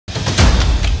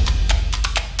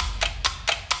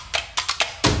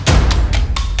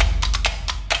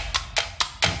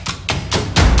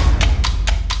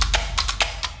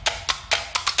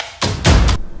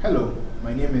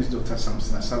name is Dr.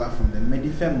 Sampson Asala from the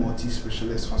Medifair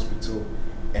Multi-Specialist Hospital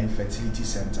and Fertility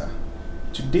Center.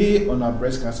 Today on our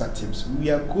breast cancer tips, we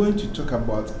are going to talk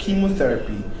about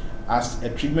chemotherapy as a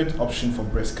treatment option for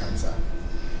breast cancer.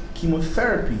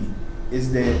 Chemotherapy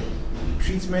is the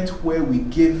treatment where we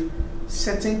give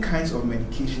certain kinds of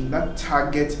medication that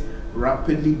target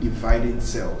rapidly dividing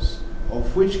cells,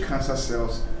 of which cancer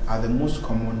cells are the most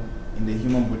common in the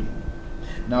human body.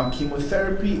 Now,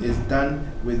 chemotherapy is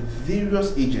done with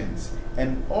various agents,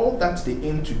 and all that they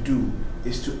aim to do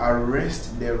is to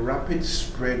arrest the rapid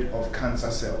spread of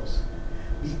cancer cells.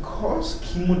 Because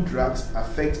chemo drugs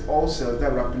affect all cells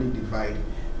that rapidly divide,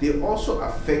 they also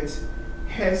affect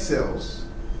hair cells,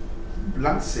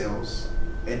 blood cells,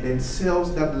 and then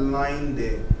cells that line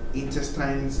the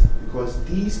intestines, because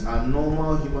these are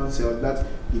normal human cells that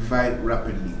divide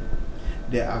rapidly.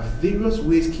 There are various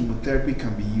ways chemotherapy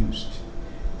can be used.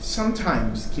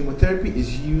 Sometimes chemotherapy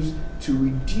is used to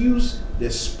reduce the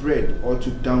spread or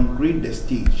to downgrade the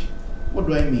stage. What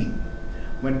do I mean?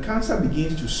 When cancer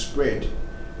begins to spread,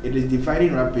 it is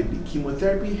dividing rapidly.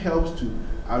 Chemotherapy helps to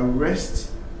arrest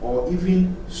or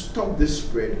even stop the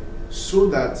spread so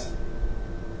that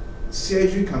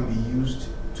surgery can be used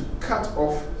to cut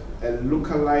off a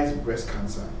localized breast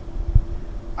cancer.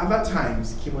 Other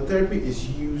times, chemotherapy is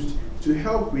used to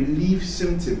help relieve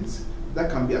symptoms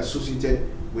that can be associated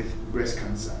with breast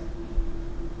cancer.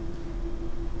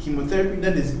 Chemotherapy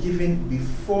that is given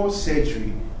before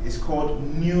surgery is called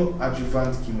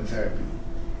neoadjuvant chemotherapy,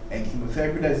 and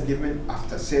chemotherapy that is given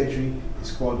after surgery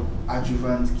is called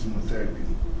adjuvant chemotherapy.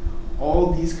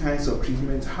 All these kinds of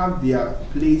treatments have their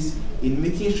place in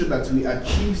making sure that we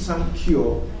achieve some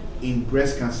cure in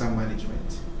breast cancer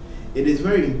management. It is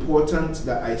very important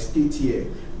that I state here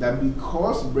that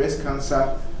because breast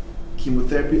cancer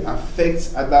chemotherapy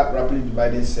affects other rapidly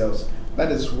dividing cells,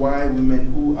 that is why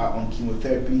women who are on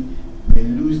chemotherapy may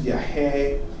lose their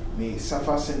hair, may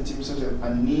suffer symptoms such as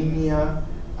anemia,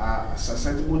 are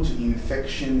susceptible to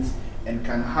infections, and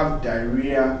can have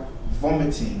diarrhea,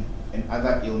 vomiting, and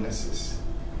other illnesses.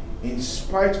 In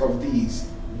spite of these,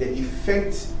 the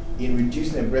effect in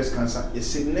reducing the breast cancer is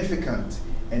significant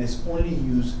and is only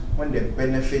used when the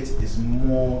benefit is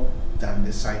more than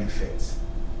the side effects.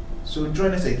 So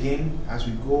join us again as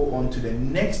we go on to the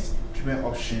next treatment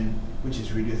option, which is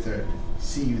radiotherapy.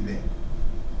 See you then.